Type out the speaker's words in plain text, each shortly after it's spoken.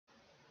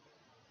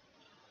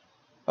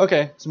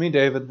Okay, it's me,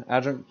 David,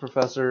 adjunct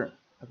professor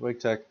at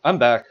Wake Tech. I'm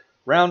back,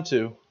 round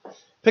two,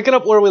 picking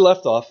up where we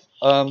left off.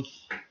 So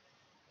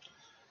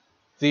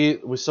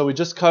we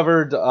just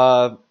covered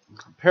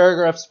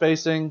paragraph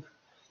spacing.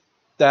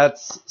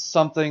 That's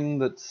something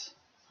that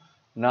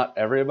not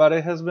everybody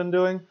has been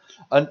doing.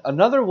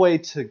 Another way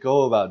to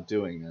go about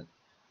doing it.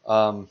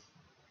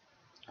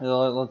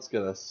 Let's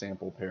get a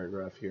sample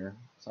paragraph here,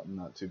 something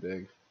not too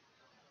big.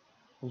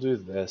 We'll do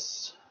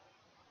this.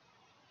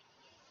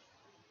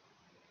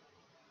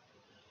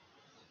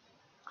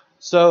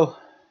 So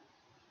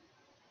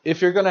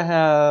if you're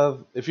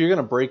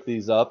gonna break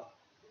these up,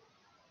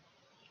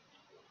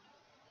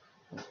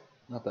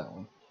 not that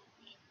one.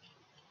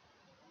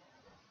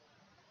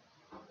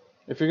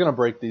 If you're gonna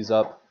break these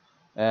up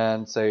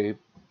and say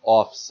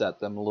offset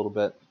them a little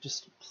bit,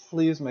 just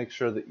please make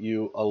sure that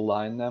you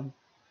align them.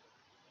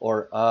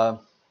 Or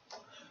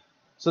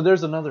so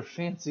there's another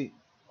fancy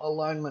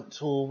alignment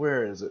tool.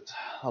 Where is it?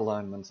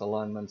 Alignments.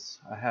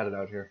 I had it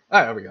out here.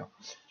 Ah, there we go.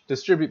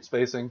 Distribute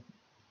spacing.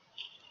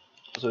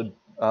 So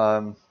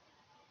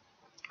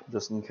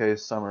just in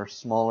case some are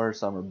smaller,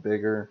 some are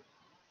bigger,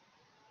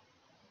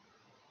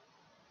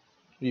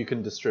 you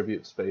can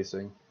distribute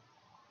spacing.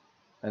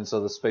 And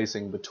so the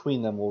spacing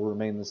between them will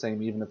remain the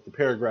same even if the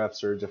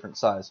paragraphs are a different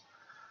size.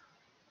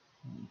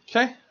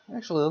 Okay,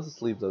 actually let's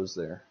just leave those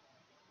there.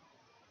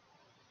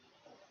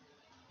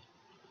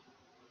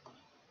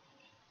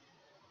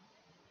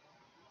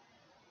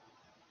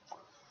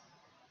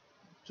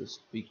 Just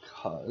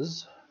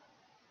because.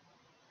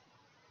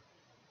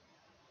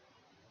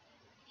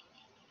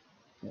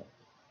 Yeah.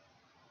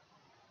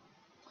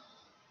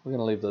 We're going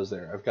to leave those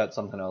there. I've got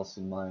something else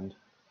in mind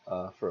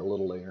for a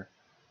little later.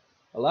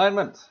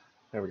 Alignment.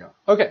 There we go.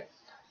 Okay.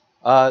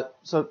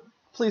 So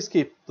please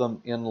keep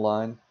them in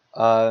line.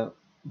 By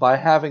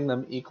having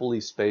them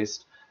equally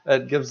spaced,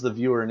 it gives the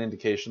viewer an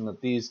indication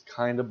that these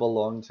kind of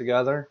belong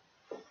together.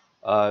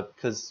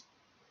 Because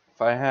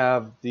if I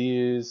have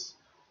these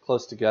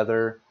close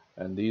together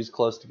and these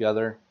close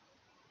together,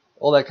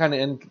 well, that kind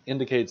of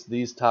indicates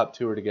these top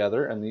two are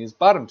together and these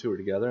bottom two are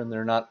together, and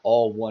they're not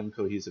all one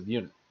cohesive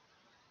unit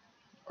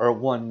or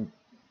one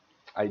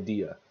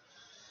idea.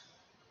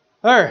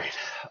 All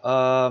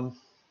right.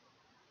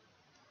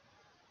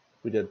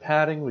 We did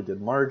padding, we did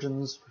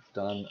margins, we've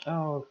done,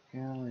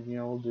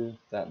 we'll do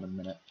that in a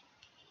minute.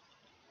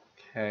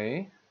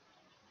 Okay,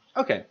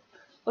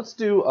 let's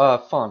do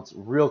fonts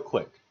real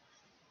quick.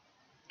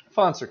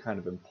 Fonts are kind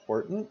of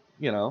important,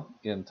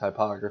 in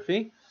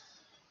typography.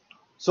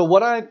 So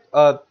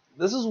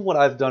this is what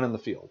I've done in the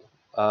field.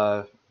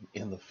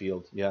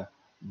 Yeah,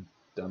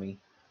 dummy.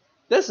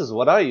 This is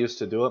what I used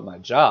to do at my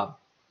job.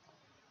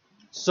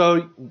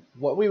 So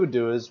what we would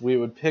do is we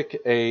would pick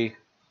a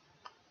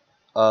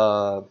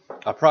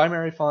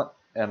primary font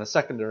and a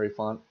secondary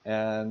font,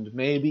 and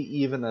maybe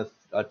even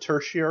a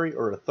tertiary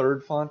or a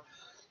third font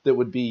that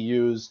would be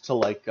used to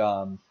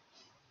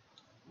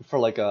for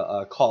like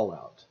a call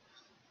out.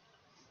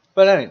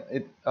 But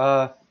anyway,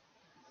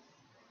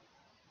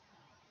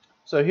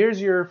 so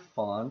here's your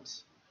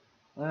font.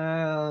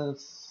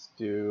 Let's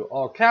do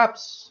all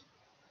caps.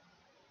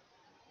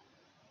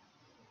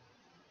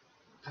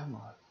 Come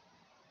on.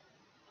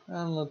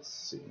 And let's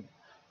see.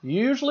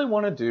 You usually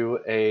want to do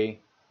a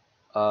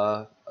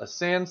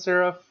sans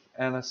serif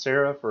and a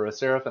serif, or a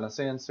serif and a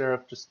sans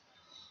serif.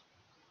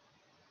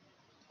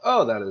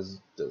 Oh, that is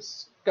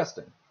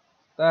disgusting.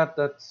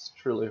 That's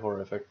truly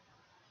horrific.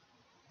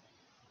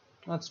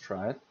 Let's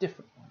try a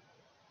different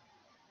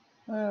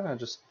one. And I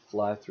just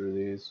fly through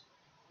these.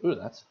 Ooh,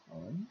 that's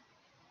fun.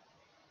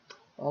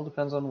 All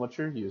depends on what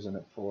you're using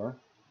it for.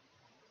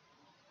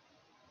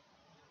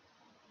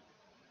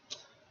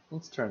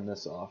 Let's turn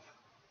this off.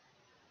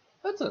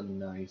 That's a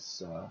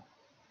nice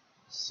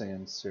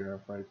sans serif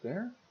right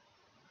there.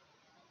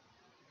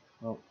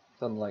 Oh,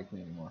 doesn't like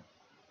me anymore.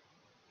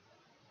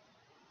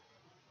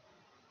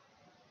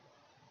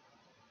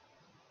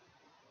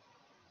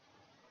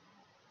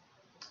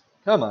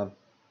 Come on.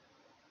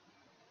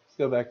 Let's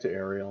go back to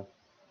Arial.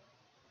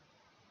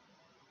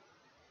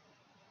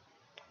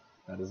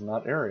 That is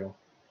not Arial,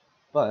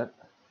 but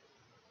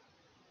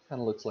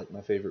kind of looks like my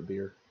favorite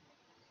beer.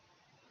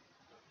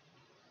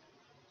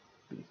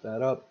 Beef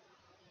that up.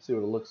 See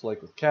what it looks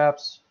like with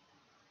caps.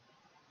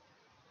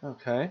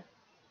 Okay.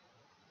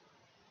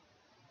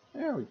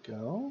 There we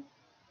go.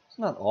 It's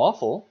not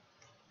awful.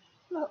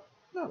 Not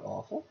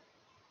awful.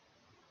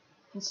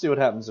 Let's see what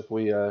happens if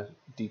we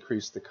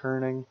decrease the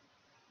kerning.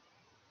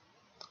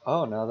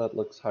 Oh, now that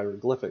looks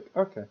hieroglyphic.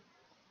 Okay.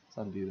 Let's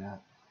undo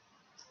that.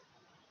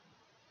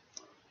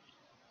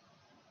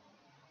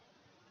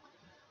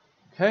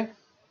 Okay.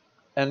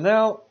 And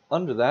now,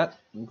 under that,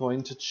 I'm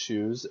going to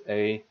choose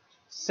a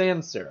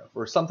sans serif,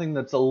 or something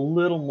that's a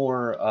little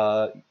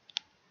more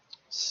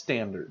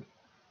standard.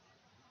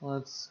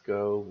 Let's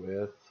go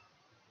with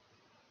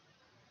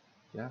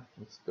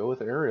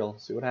Arial.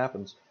 See what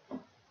happens.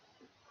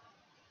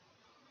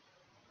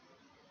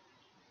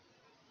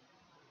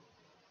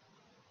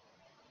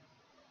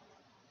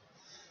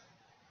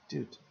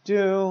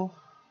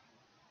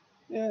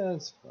 Yeah,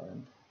 it's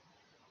fine.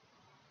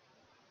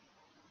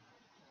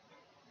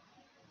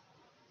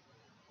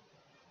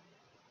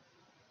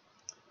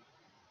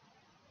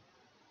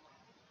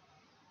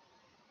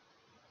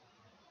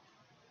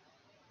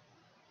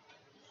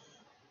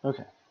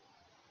 Okay.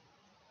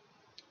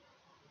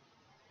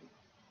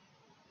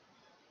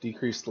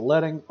 Decrease the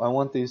leading. I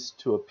want these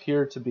to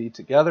appear to be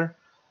together.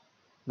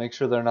 Make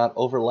sure they're not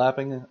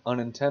overlapping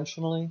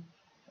unintentionally.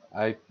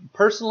 I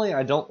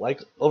don't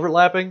like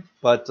overlapping,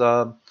 but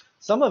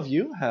some of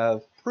you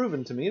have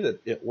proven to me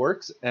that it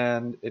works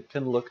and it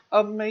can look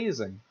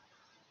amazing.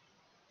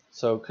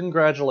 So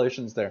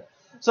congratulations there.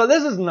 So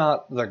this is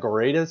not the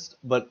greatest,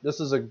 but this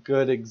is a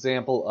good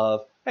example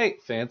of, hey,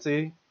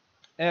 fancy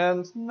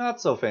and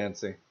not so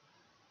fancy.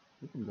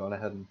 We can go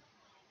ahead and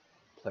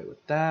play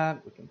with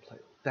that. We can play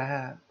with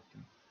that. We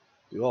can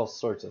do all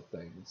sorts of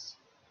things.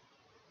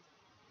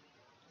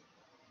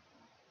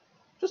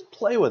 Just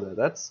play with it.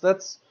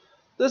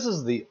 This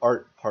is the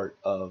art part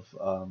of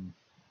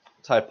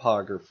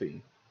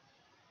typography.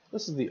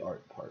 This is the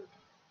art part.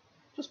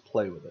 Just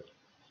play with it.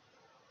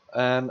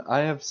 And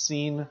I have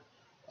seen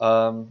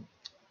mood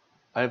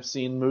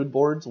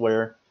boards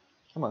where,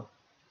 come on,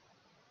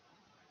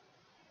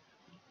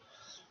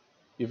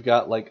 you've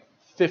got like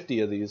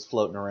 50 of these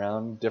floating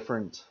around,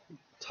 different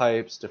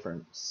types,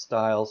 different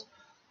styles,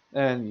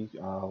 and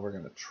we're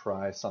gonna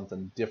try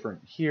something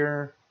different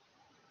here.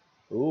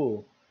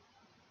 Ooh,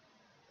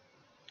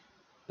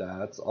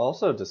 that's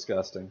also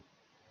disgusting.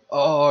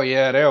 Oh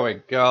yeah, there we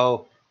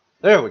go.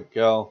 There we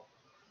go.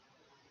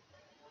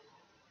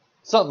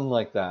 Something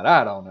like that.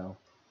 I don't know.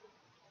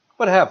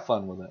 But have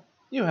fun with it.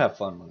 You have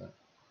fun with it.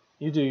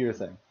 You do your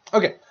thing.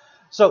 Okay,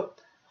 so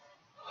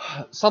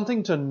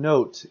something to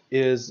note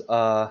is,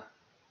 you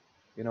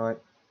know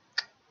what?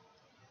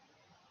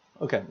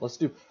 Okay, let's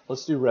do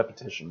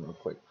repetition real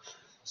quick.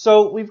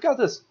 So we've got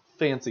this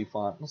fancy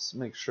font. Let's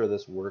make sure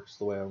this works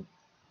the way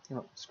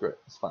screw it.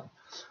 It's fine.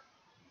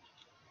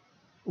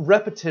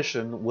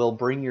 Repetition will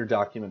bring your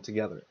document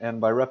together,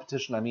 and by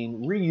repetition I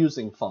mean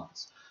reusing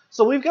fonts.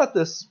 So we've got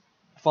this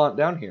font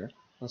down here.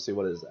 Let's see,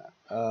 what is that?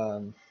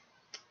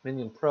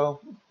 Minion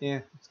Pro. Yeah,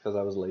 it's because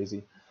I was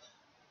lazy.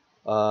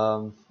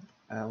 And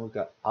we've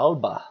got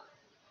Alba.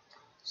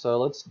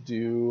 So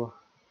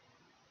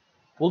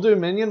we'll do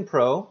Minion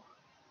Pro,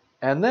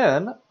 and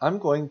then I'm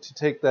going to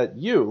take that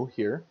U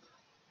here,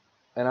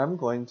 and I'm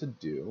going to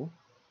do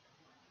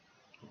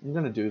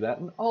that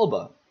in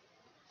Alba.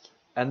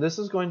 And this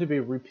is going to be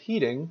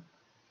repeating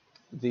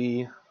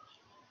the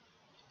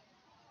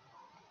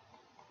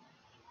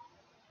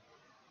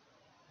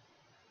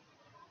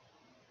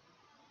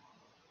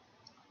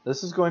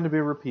the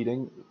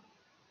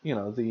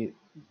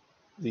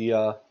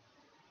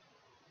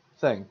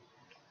thing.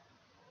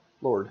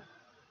 Lord.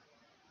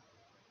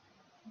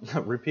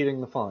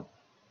 Repeating the font.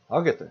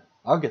 I'll get there.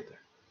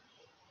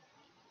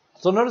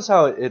 So notice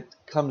how it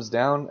comes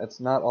down.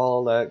 It's not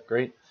all that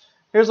great.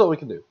 Here's what we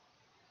can do.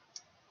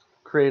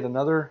 Create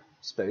another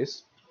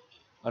space,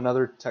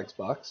 another text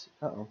box.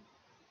 Uh-oh.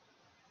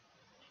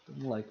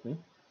 Didn't like me.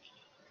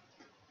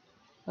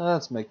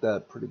 Let's make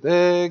that pretty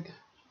big.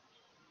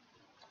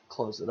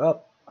 Close it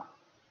up.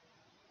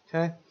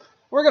 Okay.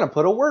 We're going to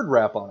put a word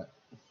wrap on it.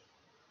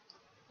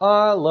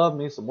 I love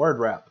me some word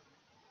wrap.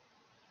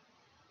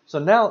 So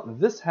now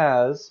this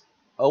has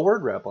a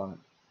word wrap on it.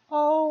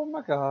 Oh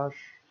my gosh.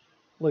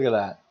 Look at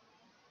that.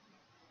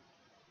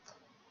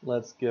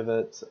 Let's give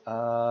it,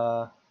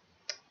 no,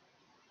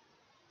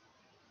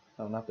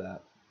 not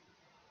that.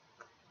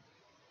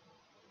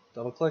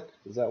 Double click.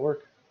 Does that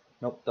work?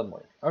 Nope, doesn't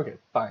work. Okay,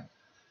 fine.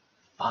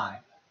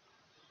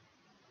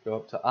 Go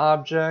up to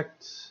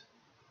object.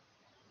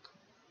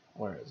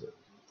 Where is it?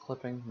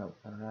 Clipping. Nope.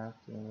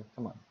 Interactive.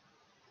 Come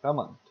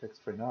on.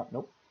 Text free.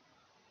 Nope.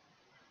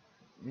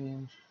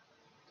 Range.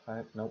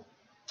 Type. Nope.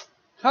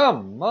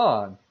 Come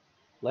on.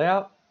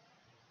 Layout.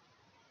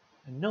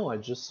 I know I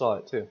just saw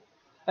it too.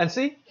 And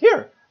see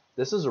here.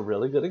 This is a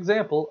really good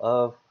example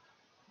of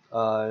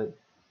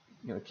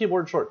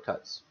keyboard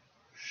shortcuts.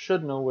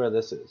 Should know where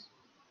this is.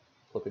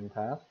 Clipping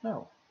path.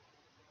 No.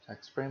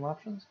 Text frame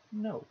options?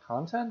 No.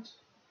 Content?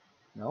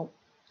 Nope.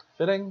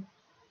 Fitting?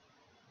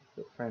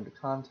 Fit frame to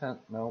content?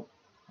 Nope.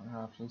 Other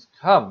options?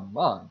 Come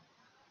on!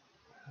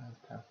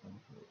 Path,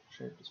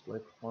 shape, display,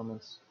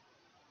 performance.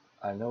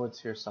 I know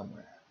it's here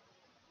somewhere.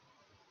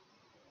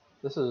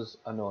 This is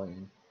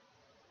annoying.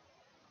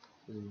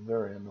 This is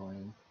very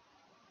annoying.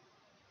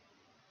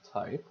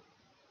 Type.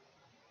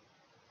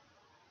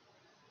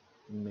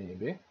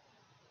 Maybe.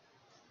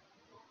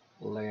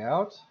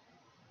 Layout.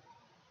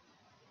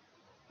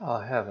 Oh,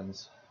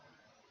 heavens.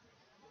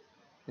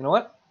 You know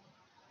what?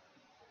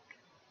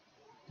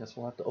 Guess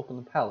we'll have to open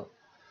the palette.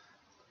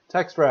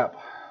 Text wrap.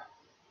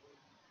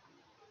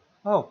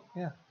 Oh,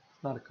 yeah.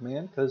 It's not a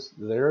command because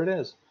there it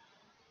is.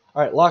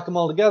 All right, lock them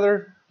all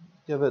together.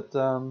 Give it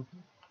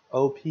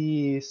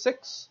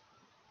OP6.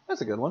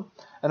 That's a good one.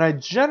 And I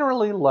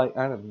generally like,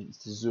 I don't need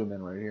to zoom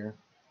in right here.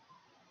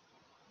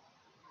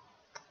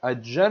 I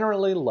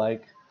generally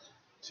like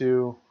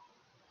to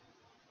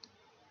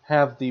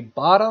have the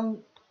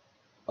bottom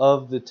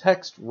of the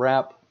text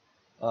wrap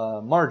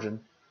margin.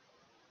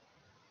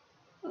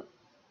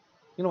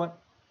 You know what?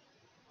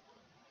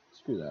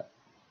 Screw that.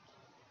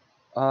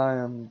 I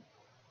am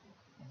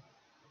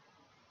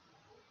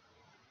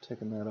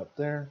taking that up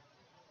there.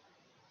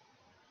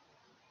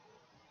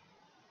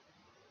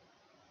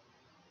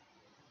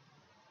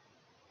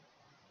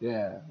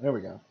 Yeah, there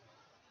we go.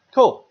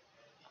 Cool.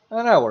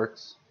 And that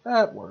works.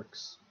 That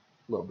works.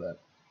 A little bit.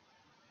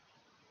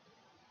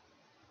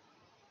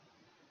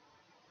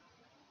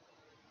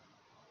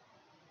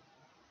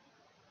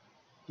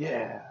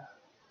 Yeah,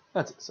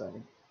 that's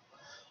exciting.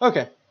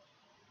 Okay.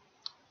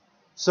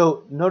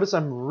 So notice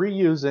I'm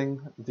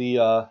reusing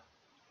the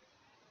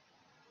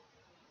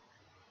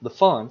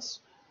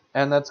fonts,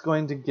 and that's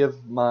going to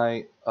give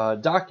my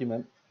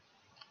document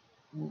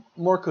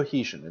more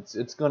cohesion.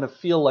 It's going to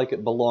feel like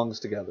it belongs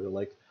together.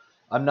 Like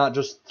I'm not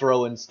just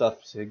throwing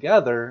stuff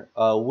together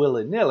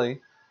willy-nilly.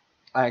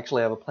 I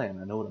actually have a plan.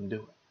 I know what I'm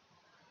doing.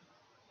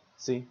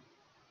 See?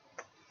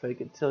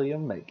 Fake it till you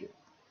make it.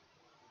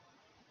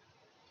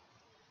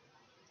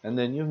 And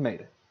then you've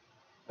made it.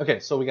 Okay,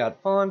 so we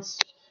got fonts.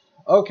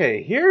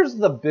 Okay, here's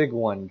the big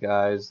one,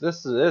 guys.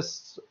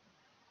 This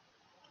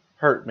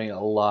hurt me a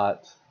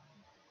lot.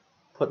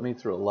 Put me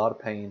through a lot of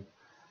pain.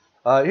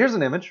 Here's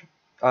an image.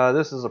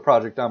 This is a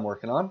project I'm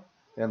working on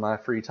in my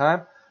free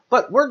time.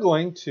 But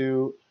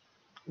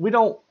we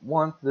don't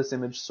want this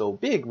image so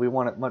big. We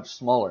want it much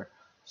smaller.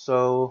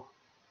 So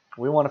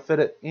we want to fit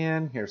it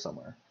in here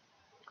somewhere.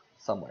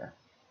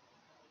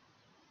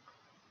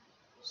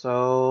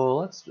 So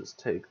let's just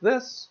take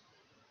this,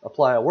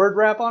 apply a word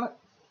wrap on it.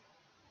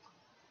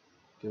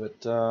 Give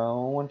it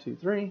 1, 2,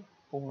 3,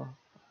 4,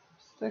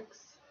 6.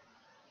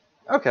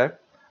 Okay.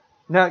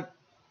 Now,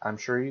 I'm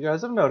sure you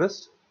guys have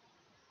noticed.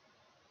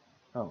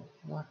 Oh,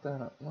 lock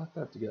that up. Lock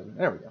that together.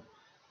 There we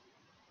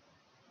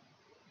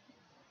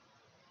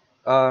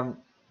go.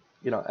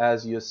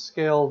 As you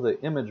scale the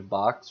image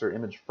box or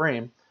image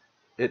frame,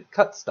 it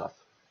cuts stuff,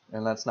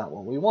 and that's not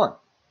what we want.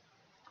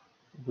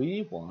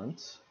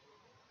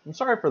 I'm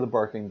sorry for the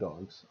barking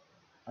dogs.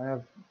 I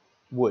have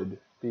wood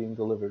being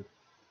delivered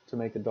to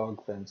make a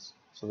dog fence,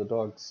 so the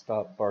dogs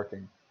stop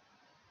barking.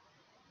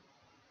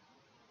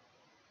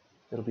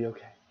 It'll be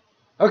okay.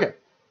 Okay.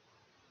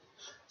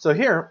 So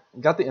here,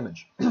 got the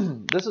image.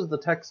 This is the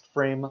text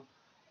frame,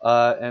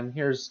 and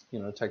here's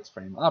text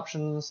frame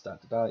options,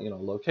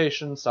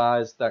 location,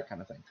 size, that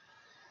kind of thing.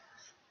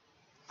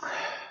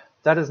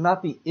 That is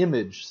not the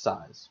image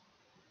size.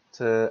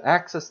 To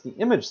access the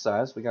image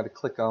size, we got to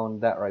click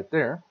on that right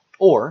there,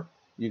 or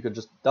you could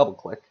just double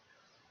click.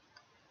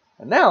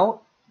 And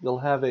now you'll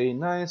have a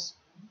nice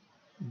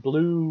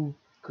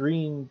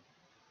blue-green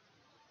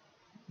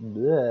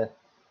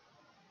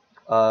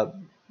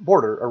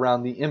border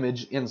around the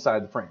image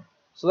inside the frame.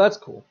 So that's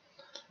cool.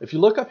 If you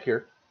look up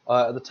here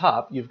at the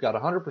top, you've got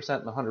 100%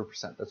 and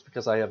 100%. That's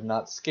because I have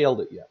not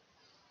scaled it yet.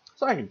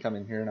 So I can come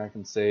in here and I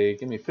can say,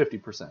 give me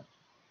 50%.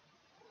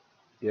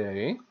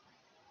 Yay.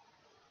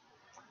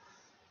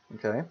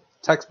 Okay.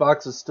 Text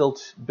box is still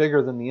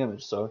bigger than the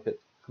image, so hit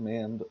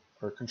Command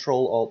or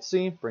Control Alt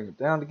C, bring it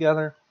down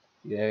together.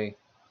 Yay.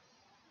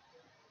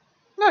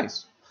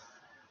 Nice.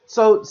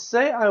 So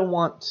say I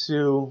want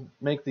to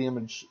make the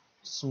image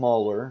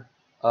smaller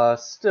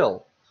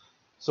still.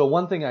 So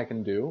one thing I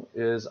can do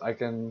is I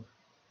can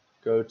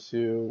go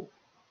to,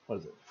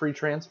 Free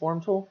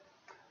Transform Tool.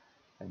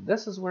 And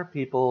this is where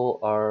people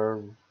are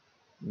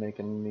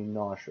making me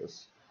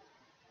nauseous.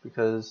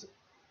 Because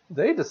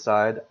they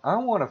decide I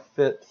want to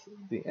fit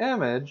the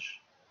image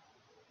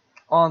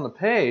on the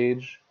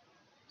page,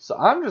 so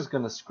I'm just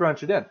going to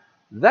scrunch it in.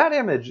 That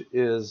image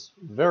is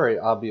very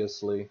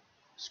obviously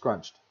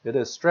scrunched. It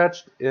is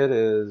stretched.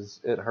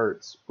 It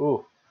hurts.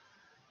 Ooh.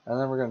 And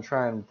then we're going to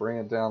try and bring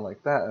it down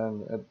like that,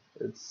 and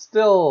it's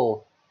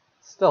still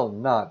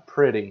not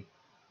pretty.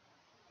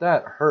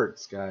 That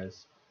hurts,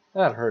 guys.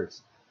 That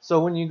hurts. So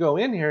when you go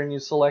in here and you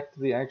select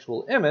the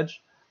actual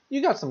image,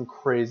 you got some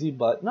crazy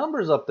butt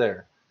numbers up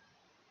there.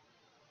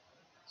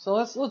 So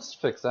let's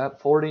fix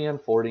that. 40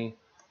 and 40.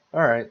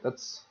 All right, that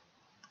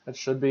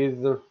should be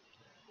the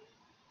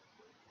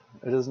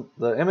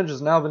image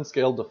has now been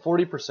scaled to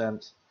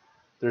 40%.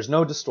 There's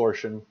no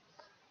distortion.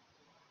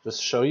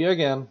 Just show you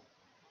again.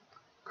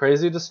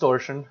 Crazy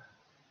distortion.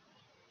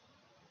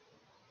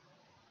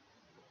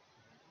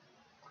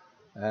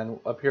 And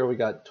up here we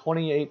got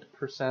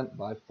 28%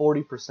 by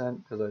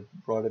 40% because I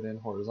brought it in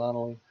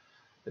horizontally.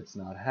 It's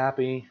not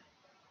happy.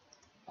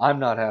 I'm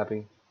not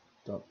happy.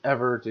 Don't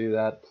ever do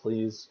that,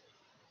 please.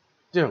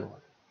 Dear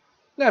Lord.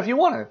 Now, if you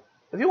want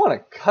to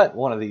cut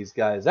one of these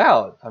guys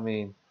out, I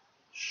mean,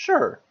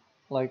 sure.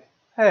 Like,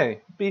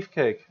 hey,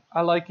 Beefcake,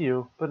 I like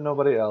you, but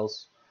nobody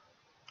else.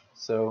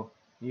 So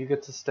you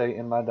get to stay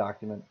in my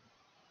document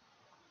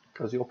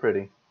because you're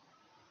pretty.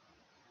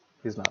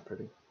 He's not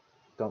pretty.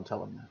 Don't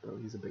tell him that, though.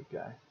 He's a big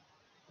guy.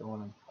 Don't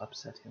want to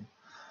upset him.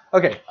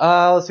 Okay,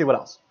 let's see what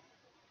else.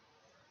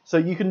 So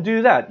you can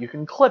do that. You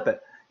can clip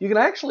it. You can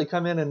actually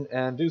come in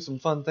and do some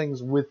fun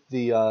things with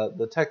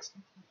the text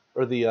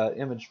or the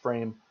image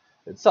frame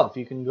itself.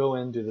 You can go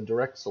in, do the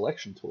direct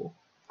selection tool,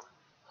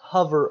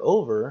 hover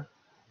over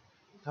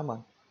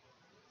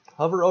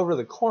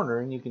the corner,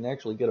 and you can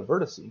actually get a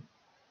vertice.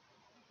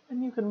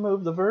 And you can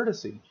move the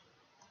vertice. You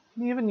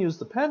can even use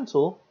the pen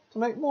tool to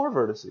make more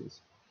vertices.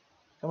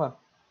 Come on.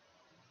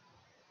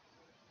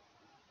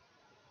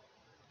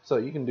 So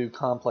you can do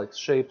complex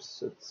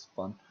shapes. It's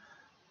fun.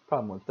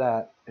 Problem with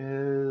that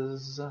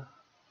is, there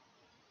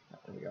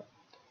we go.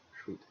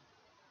 Sweet.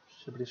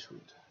 Shibbity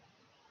sweet.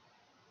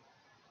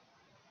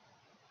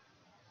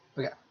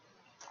 Okay.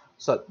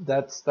 So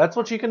that's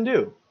what you can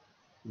do.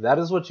 That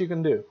is what you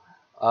can do.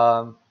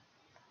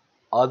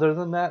 Other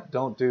than that,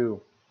 don't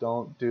do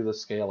the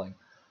scaling.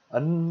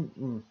 Okay,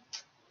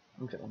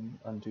 let me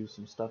undo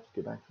some stuff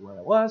to get back to where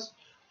I was.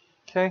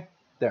 Okay,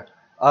 there.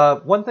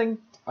 One thing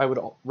I would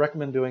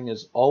recommend doing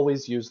is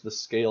always use the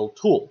scale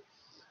tool.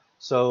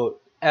 So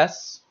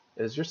S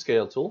is your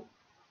scale tool.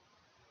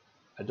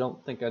 I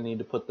don't think I need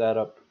to put that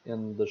up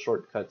in the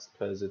shortcuts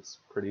because it's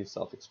pretty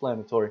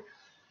self-explanatory.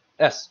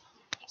 S.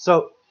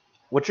 So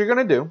what you're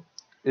going to do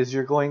is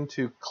you're going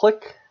to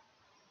click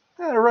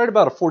right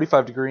about a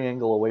 45-degree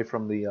angle away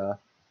from the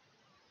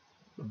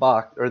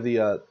box or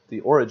the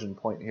origin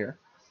point here.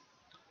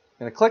 I'm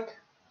going to click,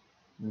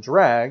 and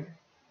drag,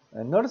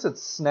 and notice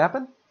it's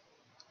snapping.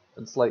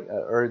 It's like,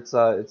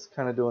 it's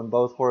kind of doing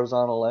both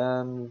horizontal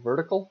and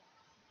vertical.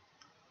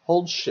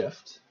 Hold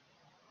Shift.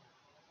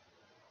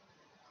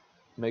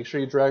 Make sure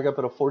you drag up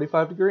at a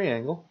 45-degree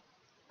angle,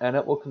 and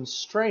it will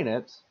constrain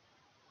it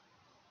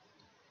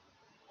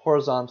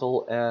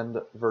horizontal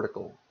and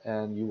vertical,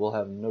 and you will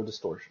have no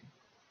distortion.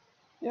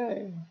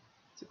 Yay!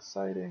 It's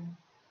exciting.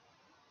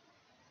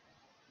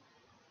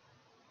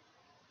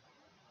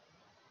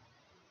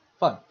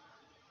 Fun.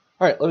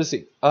 All right, let me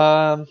see.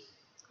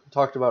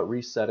 Talked about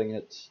resetting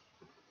it.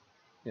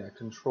 Yeah,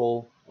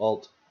 Control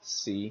Alt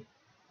C.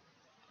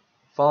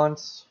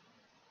 Fonts,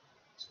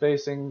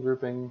 spacing,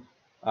 grouping.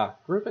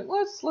 Grouping.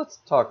 Let's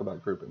talk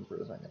about grouping for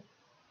a second.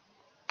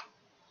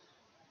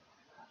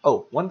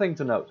 Oh, one thing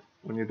to note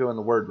when you're doing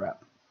the word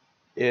wrap,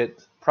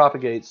 it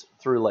propagates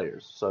through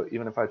layers. So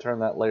even if I turn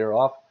that layer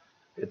off,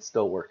 it's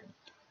still working.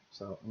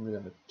 So I'm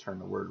going to turn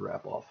the word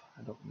wrap off.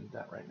 I don't need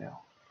that right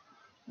now.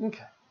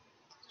 Okay.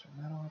 Let's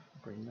turn that off.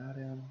 Bring that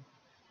in.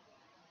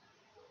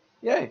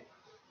 Yay.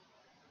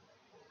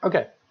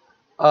 Okay.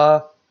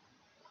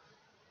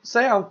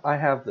 Say I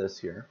have this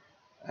here,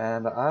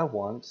 and I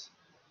want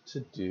to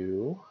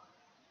do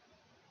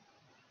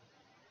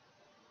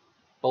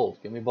bold.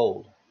 Give me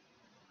bold.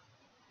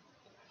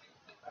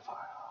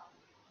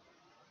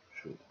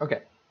 Shoot.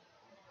 Okay.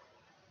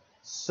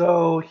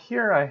 So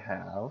here I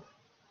have.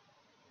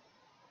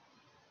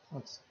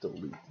 Let's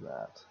delete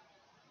that.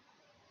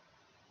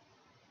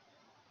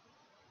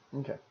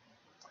 Okay.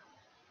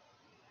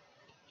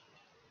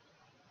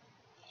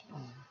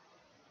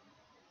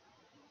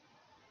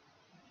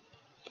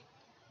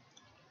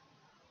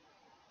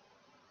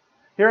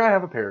 Here I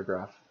have a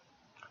paragraph.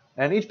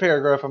 And each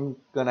paragraph I'm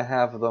going to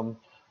have them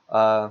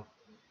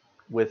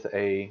with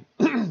a...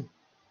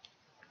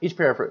 each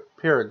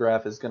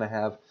paragraph is going to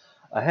have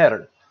a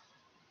header.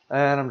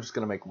 And I'm just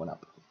going to make one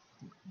up.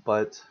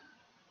 But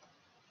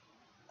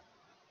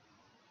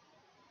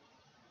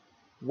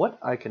what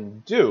I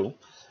can do...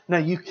 Now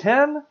you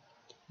can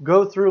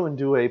go through and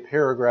do a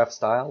paragraph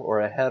style or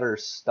a header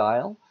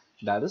style.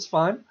 That is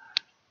fine.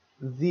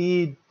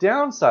 The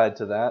downside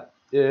to that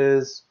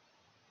is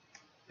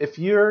if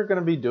you're going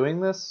to be doing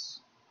this,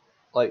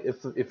 like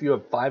if you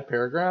have 5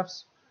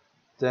 paragraphs,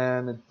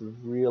 then it's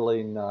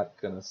really not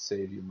going to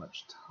save you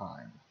much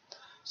time.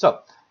 So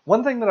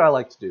one thing that I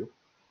like to do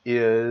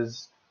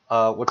is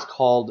what's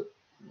called,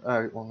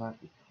 well, not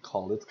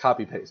called, it's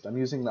copy paste. I'm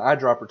using the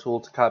eyedropper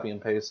tool to copy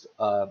and paste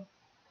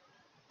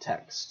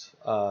text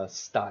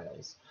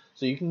styles.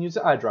 So you can use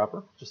the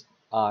eyedropper, just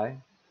I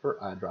for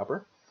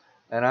eyedropper,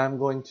 and I'm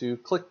going to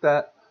click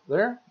that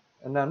there.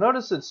 And now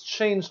notice it's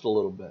changed a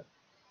little bit.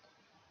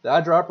 The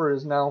eyedropper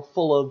is now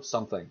full of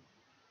something.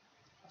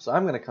 So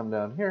I'm going to come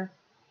down here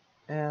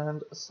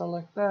and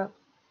select that.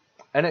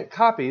 And it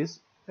copies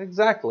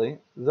exactly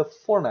the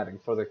formatting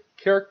for the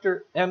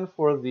character and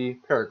for the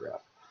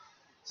paragraph.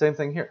 Same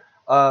thing here.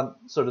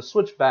 So to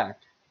switch back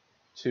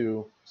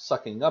to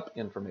sucking up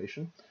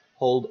information,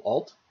 hold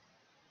Alt.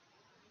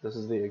 This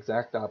is the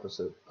exact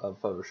opposite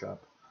of Photoshop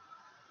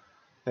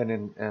and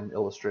in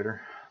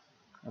Illustrator.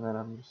 And then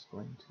I'm just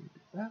going to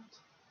do that.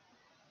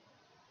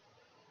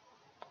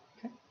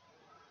 Okay.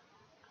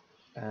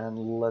 And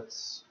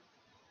let's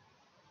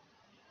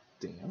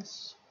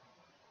dance.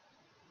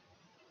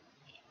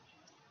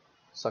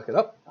 Suck it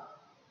up.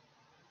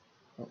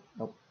 Oh,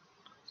 nope.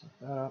 Suck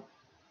that up.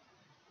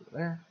 Put it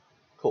there.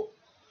 Cool.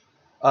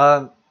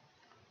 I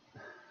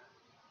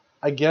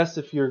guess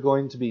if you're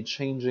going to be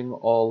changing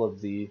all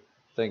of the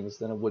things,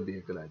 then it would be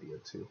a good idea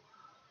to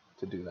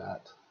do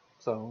that.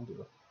 So I'll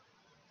do a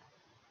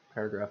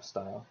paragraph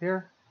style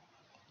here.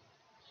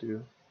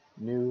 Do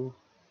new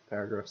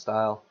paragraph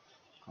style.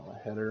 Call a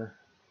header.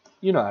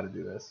 You know how to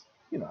do this.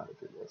 You know how to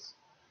do this.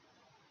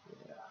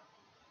 Yeah.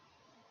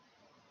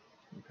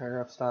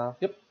 Paragraph style.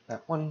 Yep,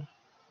 that one.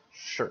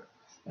 Sure.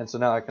 And so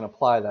now I can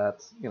apply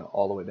that,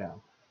 all the way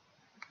down.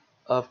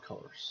 Of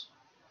course.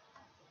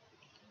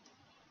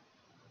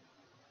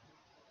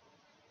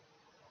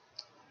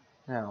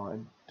 Now I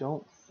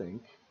don't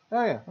think.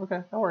 Oh yeah,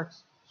 okay, that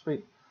works.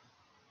 Sweet.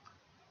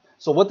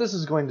 So what this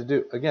is going to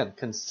do, again,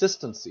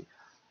 consistency.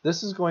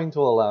 This is going to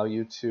allow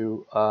you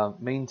to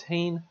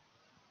maintain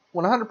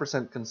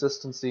 100%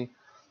 consistency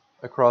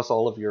across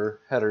all of your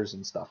headers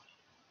and stuff.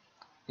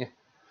 Yeah.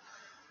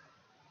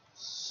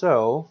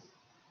 So,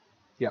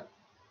 yeah,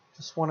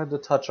 just wanted to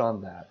touch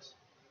on that.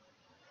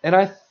 And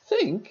I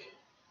think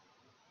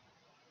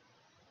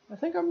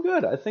I'm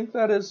good. I think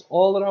that is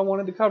all that I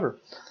wanted to cover.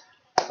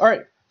 All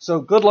right, so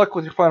good luck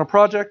with your final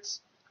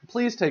projects.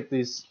 Please take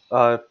these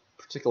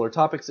particular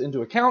topics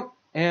into account,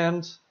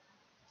 and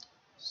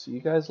see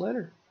you guys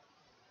later.